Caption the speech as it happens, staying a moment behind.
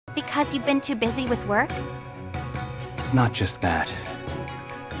because you've been too busy with work? It's not just that.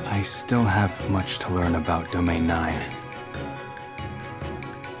 I still have much to learn about Domain 9.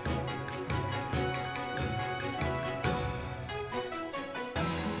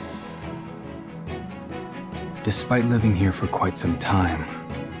 Despite living here for quite some time,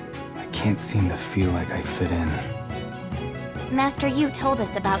 I can't seem to feel like I fit in. Master Yu told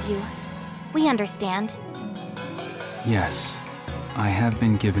us about you. We understand. Yes, I have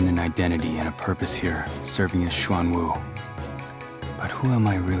been given an identity and a purpose here, serving as Xuanwu. But who am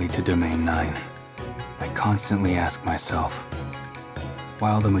I really to Domain 9? I constantly ask myself.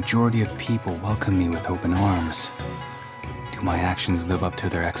 While the majority of people welcome me with open arms, do my actions live up to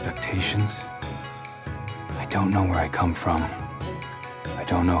their expectations? I don't know where I come from. I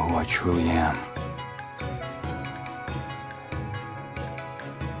don't know who I truly am.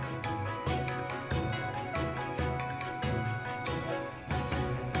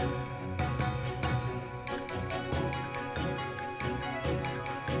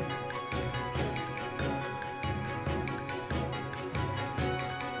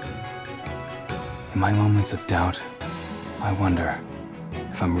 In my moments of doubt, I wonder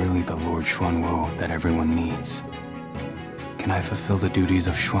if I'm really the Lord Xuanwu that everyone needs. Can I fulfill the duties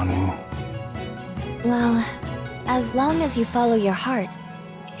of Xuanwu? Well, as long as you follow your heart,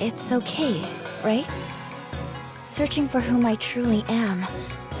 it's okay, right? Searching for whom I truly am,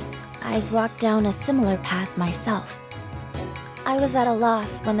 I've walked down a similar path myself. I was at a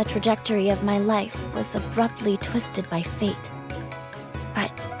loss when the trajectory of my life was abruptly twisted by fate.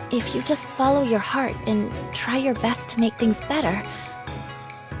 But if you just follow your heart and try your best to make things better,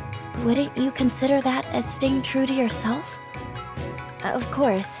 wouldn't you consider that as staying true to yourself? Of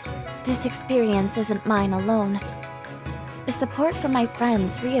course, this experience isn't mine alone. The support from my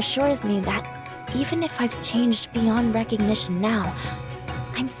friends reassures me that even if I've changed beyond recognition now,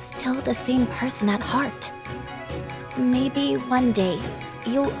 I'm still the same person at heart. Maybe one day,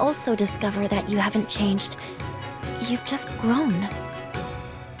 you'll also discover that you haven't changed. You've just grown.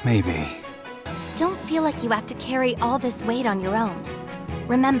 Maybe. Don't feel like you have to carry all this weight on your own.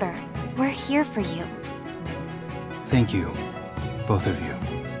 Remember, we're here for you. Thank you, both of you.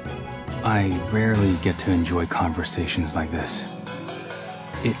 I rarely get to enjoy conversations like this.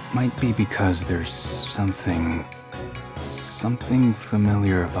 It might be because there's something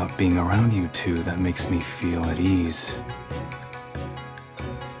familiar about being around you two that makes me feel at ease.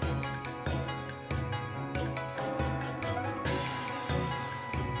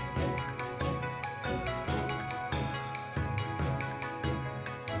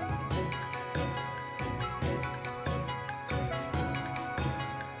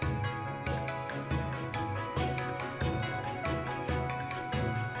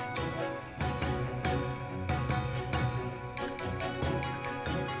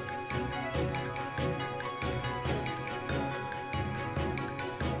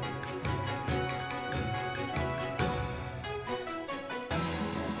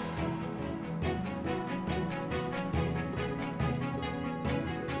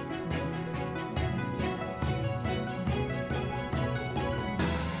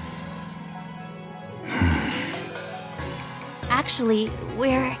 Actually,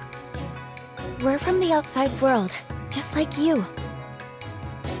 We're from the outside world, just like you.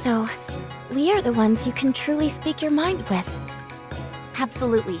 So, we are the ones you can truly speak your mind with.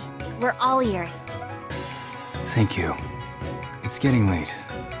 Absolutely. We're all ears. Thank you. It's getting late.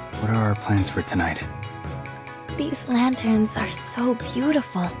 What are our plans for tonight? These lanterns are so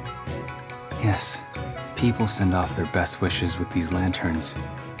beautiful. Yes, people send off their best wishes with these lanterns,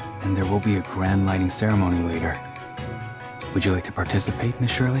 and there will be a grand lighting ceremony later. Would you like to participate,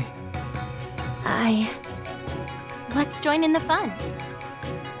 Miss Shirley? Let's join in the fun.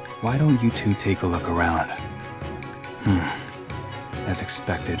 Why don't you two take a look around? As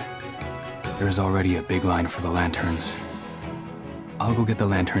expected, there's already a big line for the lanterns. I'll go get the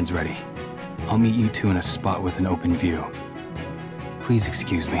lanterns ready. I'll meet you two in a spot with an open view. Please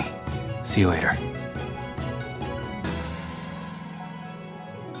excuse me. See you later.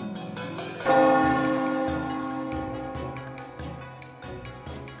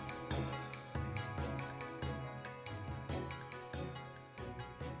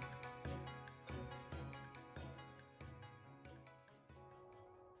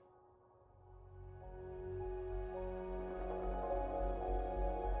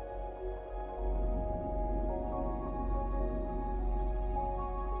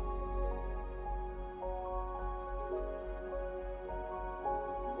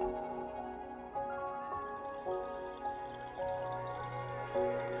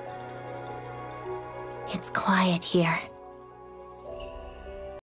 It's quiet here.